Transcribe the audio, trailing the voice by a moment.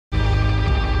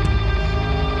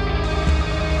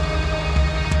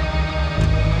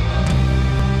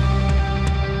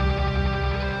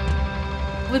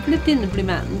We've lived in the Blue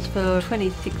Mountains for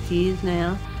 26 years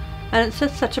now, and it's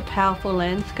just such a powerful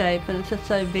landscape, and it's just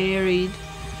so varied.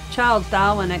 Charles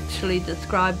Darwin actually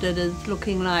described it as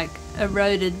looking like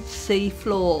eroded sea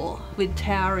floor with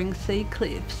towering sea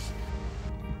cliffs.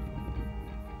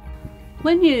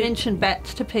 When you mention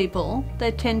bats to people,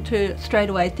 they tend to straight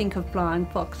away think of flying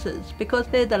foxes because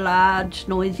they're the large,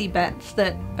 noisy bats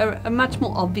that are much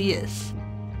more obvious.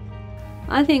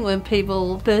 I think when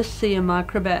people first see a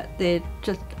microbat, they're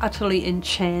just utterly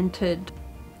enchanted.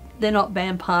 They're not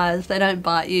vampires, they don't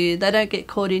bite you, they don't get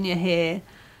caught in your hair.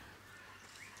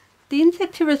 The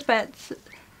insectivorous bats,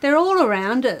 they're all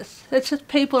around us. It's just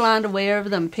people aren't aware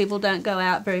of them. People don't go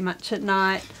out very much at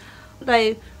night.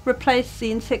 They replace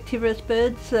the insectivorous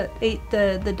birds that eat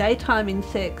the daytime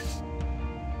insects.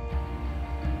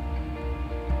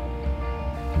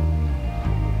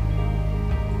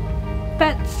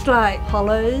 Bats like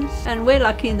hollows, and we're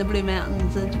lucky in the Blue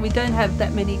Mountains as we don't have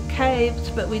that many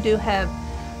caves, but we do have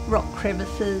rock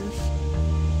crevices.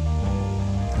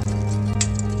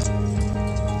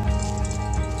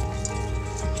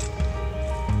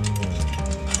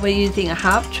 We're using a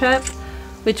harp trap,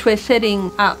 which we're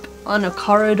setting up on a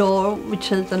corridor,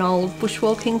 which is an old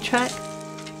bushwalking track.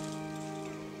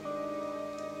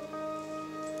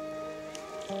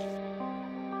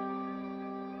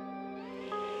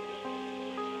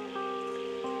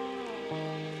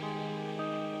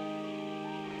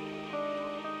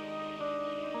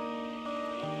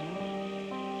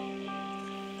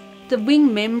 The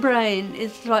wing membrane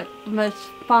is like the most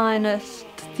finest,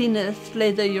 thinnest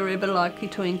leather you're ever likely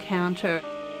to encounter.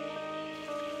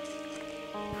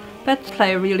 Bats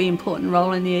play a really important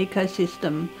role in the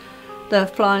ecosystem. The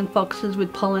flying foxes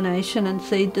with pollination and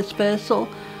seed dispersal,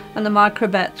 and the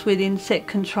microbats with insect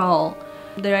control.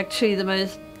 They're actually the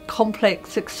most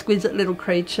complex, exquisite little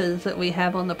creatures that we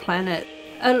have on the planet.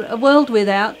 A world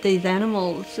without these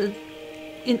animals is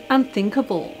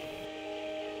unthinkable.